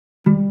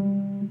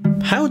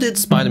How did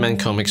Spider-Man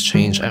comics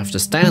change after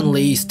Stan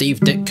Lee, Steve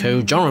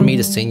Ditko, John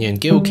Romita Sr.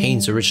 and Gil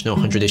Kane's original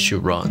 100-issue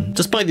run?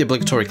 Despite the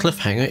obligatory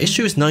cliffhanger,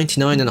 issues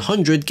 99 and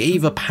 100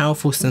 gave a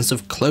powerful sense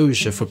of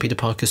closure for Peter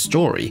Parker's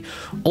story.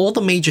 All the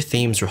major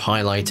themes were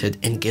highlighted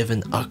and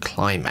given a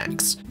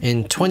climax.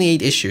 In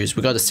 28 issues,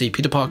 we got to see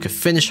Peter Parker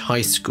finish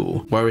high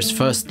school, where his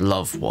first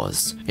love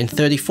was. In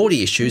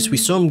 30-40 issues, we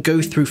saw him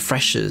go through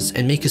freshers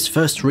and make his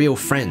first real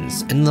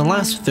friends. And in the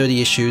last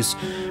 30 issues,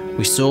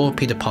 we saw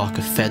Peter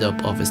Parker fed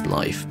up of his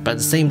life, but at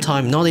the same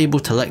time not able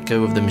to let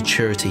go of the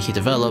maturity he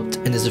developed,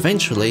 and is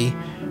eventually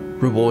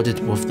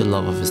rewarded with the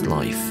love of his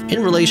life.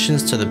 In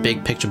relations to the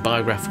big picture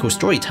biographical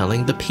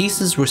storytelling, the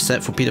pieces were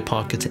set for Peter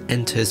Parker to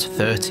enter his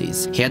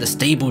 30s. He had a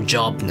stable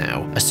job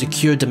now, a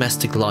secure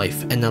domestic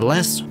life, and a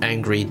less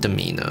angry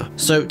demeanor.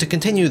 So to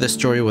continue the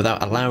story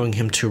without allowing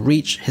him to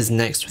reach his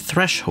next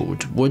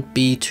threshold would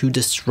be to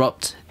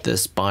disrupt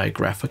this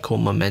biographical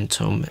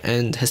momentum,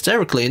 and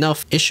hysterically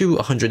enough, issue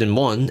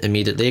 101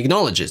 immediately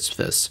acknowledges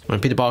this. When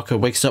Peter Parker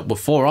wakes up with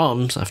 4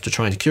 arms after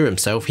trying to cure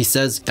himself, he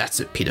says, "That's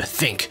it, Peter,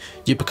 think.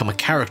 You become a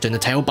character in a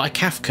tale by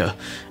Kafka,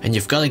 and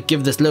you've got to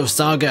give this little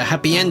saga a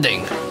happy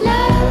ending."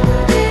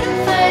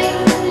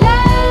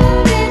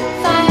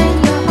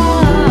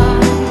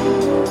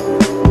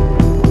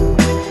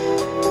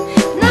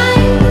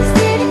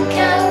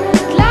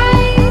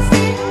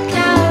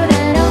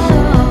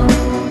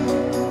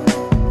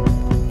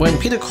 When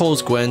Peter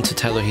calls Gwen to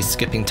tell her he's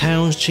skipping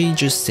town, she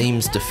just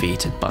seems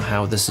defeated by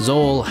how this is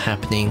all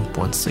happening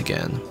once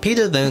again.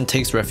 Peter then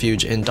takes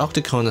refuge in Dr.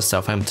 Connor's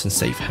Southampton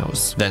safe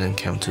house, then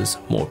encounters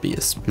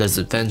Morbius.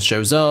 Lizard then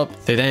shows up.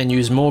 They then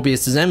use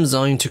Morbius's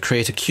enzyme to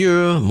create a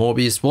cure.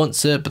 Morbius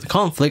wants it, but the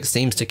conflict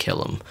seems to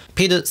kill him.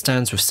 Peter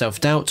stands with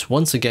self-doubt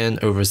once again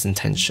over his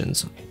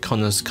intentions.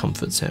 Connors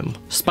comforts him.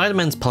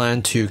 Spider-Man's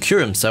plan to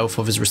cure himself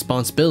of his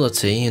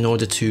responsibility in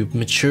order to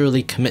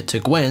maturely commit to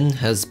Gwen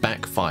has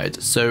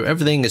backfired, so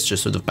everything is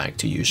just sort of back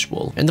to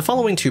usual. In the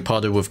following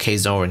two-parter with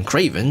Kazar and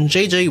Kraven,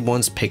 JJ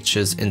wants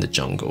pictures in the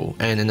jungle,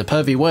 and in a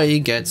pervy way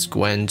gets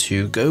Gwen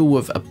to go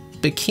with a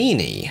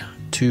bikini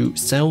to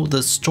sell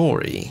the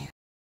story.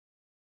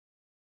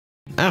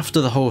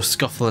 After the whole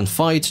scuffle and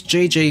fight,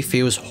 JJ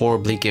feels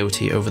horribly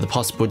guilty over the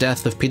possible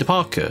death of Peter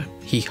Parker.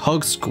 He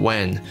hugs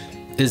Gwen,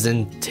 is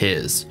in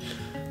tears.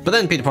 But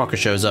then Peter Parker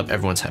shows up,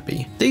 everyone's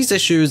happy. These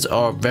issues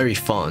are very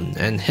fun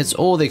and hits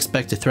all the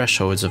expected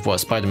thresholds of what a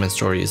Spider-Man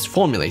story is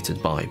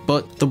formulated by,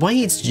 but the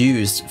way it's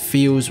used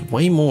feels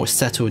way more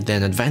settled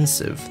than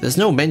advansive. There's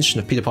no mention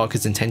of Peter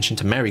Parker's intention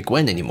to marry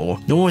Gwen anymore,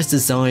 nor his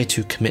desire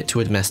to commit to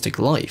a domestic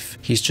life.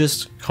 He's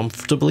just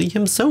comfortably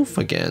himself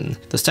again.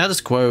 The status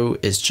quo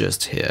is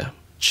just here,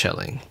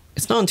 chilling.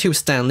 It's not until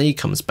Stan Lee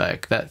comes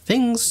back that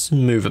things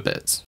move a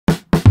bit.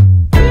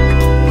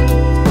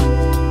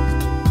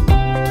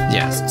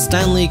 Yes,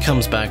 Stan Lee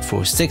comes back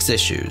for 6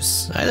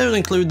 issues. I don't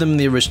include them in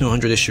the original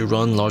 100-issue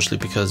run, largely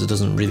because it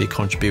doesn't really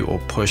contribute or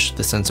push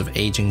the sense of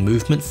aging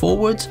movement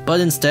forward,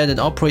 but instead it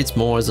operates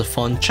more as a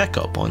fun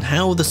checkup on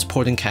how the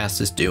supporting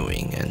cast is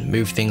doing and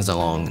move things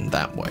along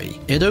that way.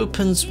 It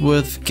opens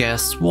with,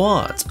 guess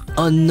what?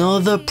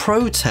 Another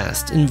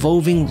protest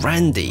involving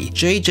Randy.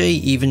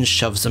 JJ even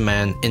shoves a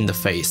man in the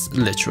face,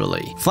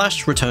 literally.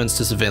 Flash returns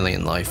to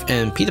civilian life,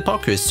 and Peter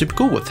Parker is super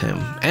cool with him.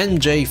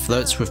 MJ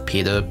flirts with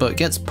Peter, but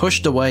gets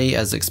pushed away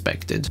as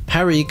expected.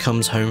 Harry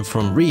comes home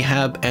from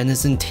rehab and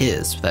is in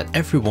tears that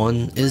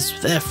everyone is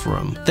there for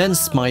him. Then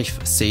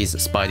Smythe sees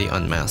Spidey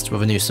unmasked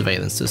with a new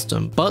surveillance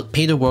system, but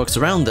Peter works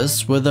around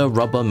this with a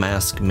rubber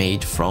mask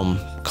made from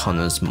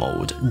Connor's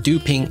mold,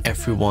 duping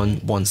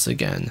everyone once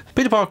again.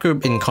 Peter Parker,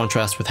 in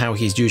contrast with how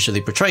he's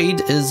usually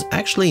portrayed, is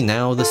actually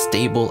now the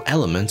stable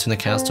element in a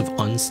cast of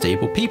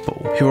unstable people,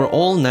 who are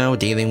all now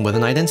dealing with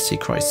an identity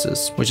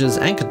crisis, which is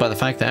anchored by the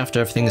fact that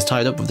after everything is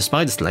tied up with the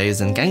Spider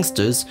Slayers and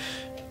gangsters,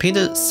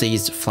 Peter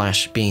sees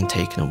Flash being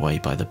taken away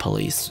by the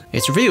police.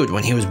 It's revealed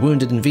when he was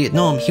wounded in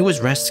Vietnam, he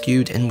was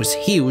rescued and was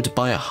healed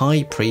by a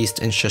high priest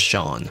in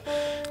Shashan.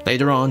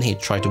 Later on, he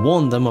tried to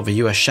warn them of a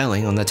US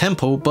shelling on their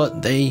temple,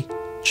 but they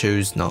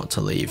choose not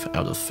to leave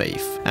out of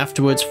faith.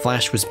 Afterwards,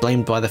 Flash was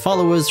blamed by the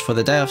followers for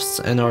the deaths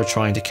and are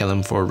trying to kill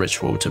him for a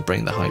ritual to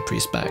bring the High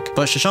Priest back.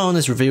 But Shashan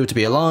is revealed to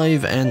be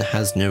alive and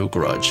has no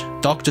grudge.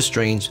 Doctor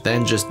Strange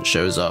then just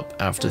shows up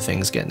after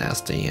things get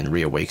nasty and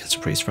reawakens the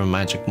priest from a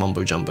magic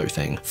mumbo-jumbo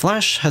thing.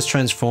 Flash has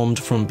transformed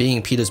from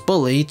being Peter's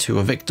bully to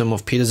a victim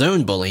of Peter's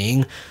own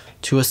bullying,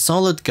 to a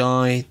solid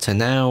guy, to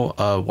now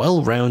a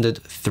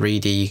well-rounded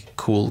 3D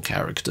cool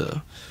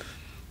character.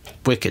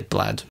 Wicked,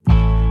 Blad.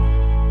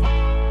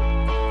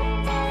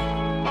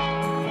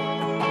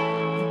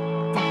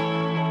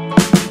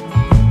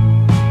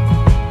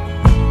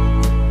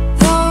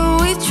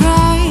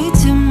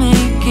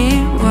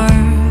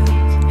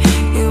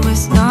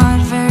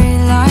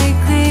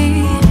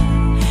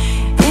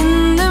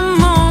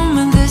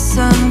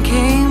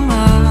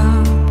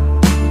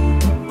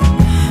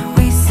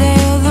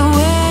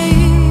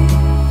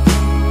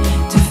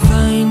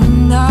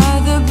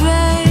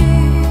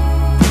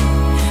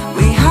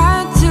 We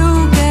had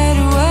to get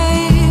away.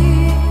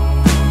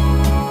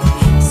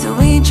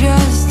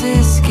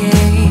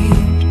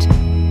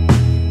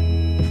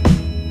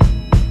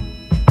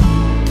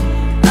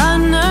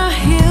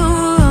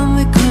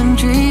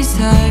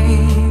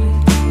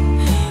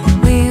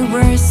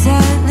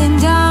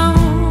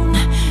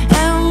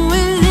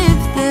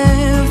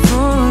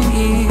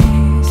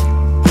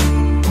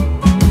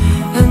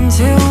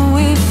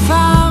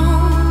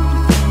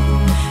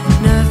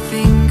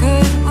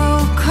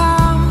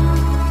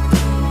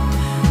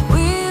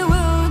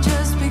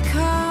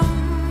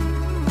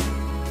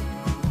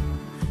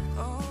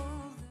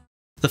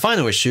 The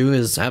final issue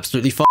is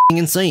absolutely f***ing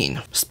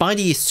insane.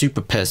 Spidey is super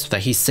pissed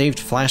that he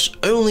saved Flash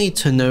only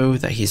to know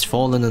that he's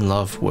fallen in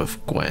love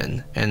with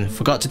Gwen and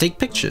forgot to take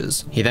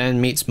pictures. He then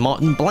meets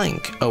Martin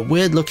Blank, a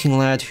weird looking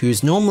lad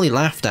who's normally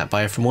laughed at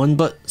by everyone,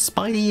 but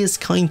Spidey is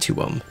kind to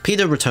him.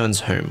 Peter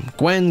returns home.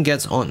 Gwen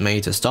gets Aunt May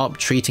to stop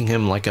treating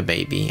him like a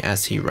baby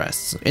as he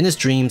rests. In his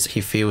dreams, he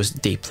feels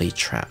deeply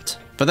trapped,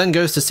 but then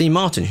goes to see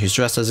Martin, who's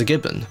dressed as a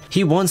Gibbon.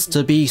 He wants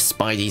to be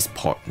Spidey's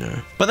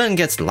partner, but then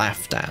gets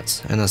laughed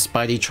at, and as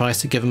Spidey tries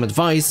to give him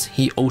advice,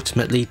 he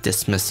ultimately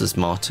dismisses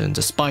Martin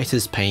despite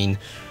his pain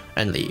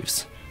and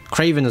leaves.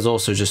 Craven is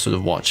also just sort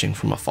of watching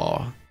from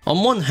afar.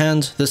 On one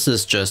hand, this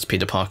is just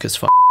Peter Parker's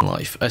f***ing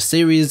life, a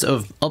series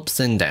of ups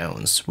and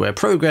downs, where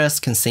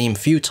progress can seem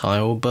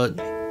futile, but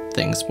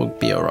things will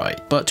be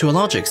alright. But to a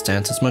large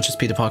extent, as much as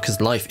Peter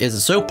Parker's life is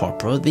a soap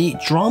opera, the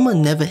drama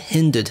never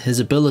hindered his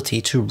ability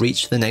to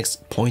reach the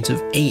next point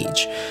of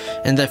age,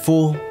 and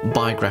therefore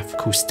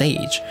biographical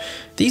stage.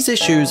 These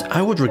issues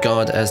I would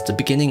regard as the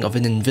beginning of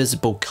an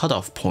invisible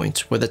cutoff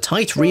point, where the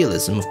tight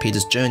realism of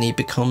Peter's journey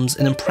becomes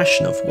an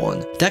impression of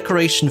one,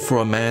 decoration for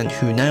a man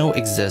who now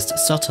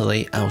exists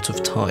subtly out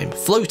of time,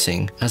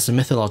 floating as a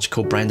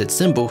mythological branded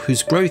symbol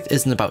whose growth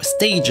isn't about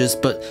stages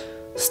but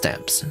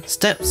steps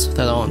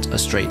that aren't a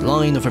straight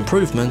line of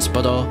improvement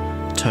but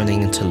are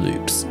turning into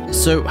loops.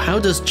 So how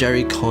does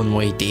Gerry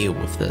Conway deal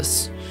with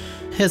this?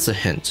 Here's a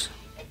hint,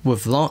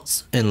 with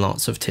lots and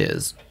lots of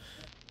tears.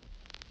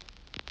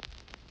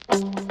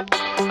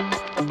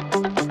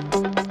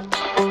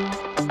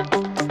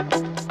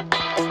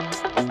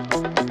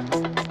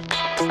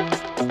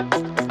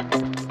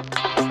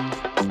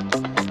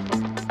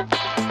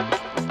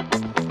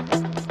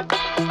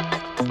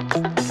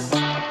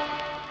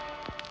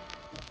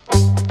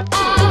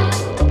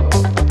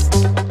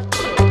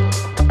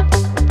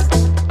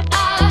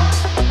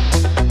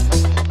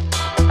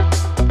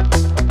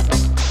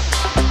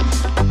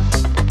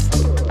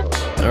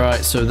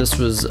 So this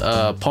was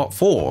part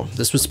 4.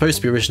 This was supposed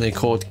to be originally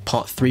called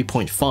part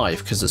 3.5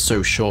 because it's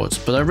so short,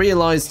 but I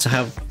realized to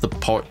have the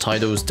part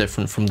titles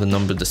different from the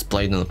number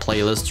displayed in the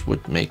playlist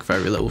would make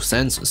very little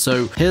sense.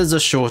 So here's a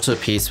shorter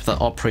piece that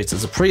operates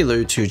as a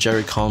prelude to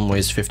Gerry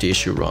Conway's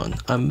 50-issue run.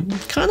 I'm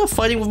kind of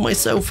fighting with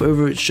myself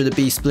over it, should it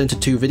be split into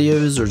 2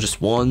 videos or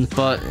just 1,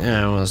 but you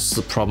know, that's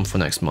a problem for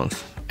next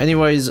month.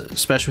 Anyways,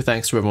 special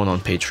thanks to everyone on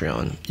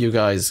Patreon. You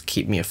guys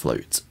keep me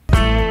afloat.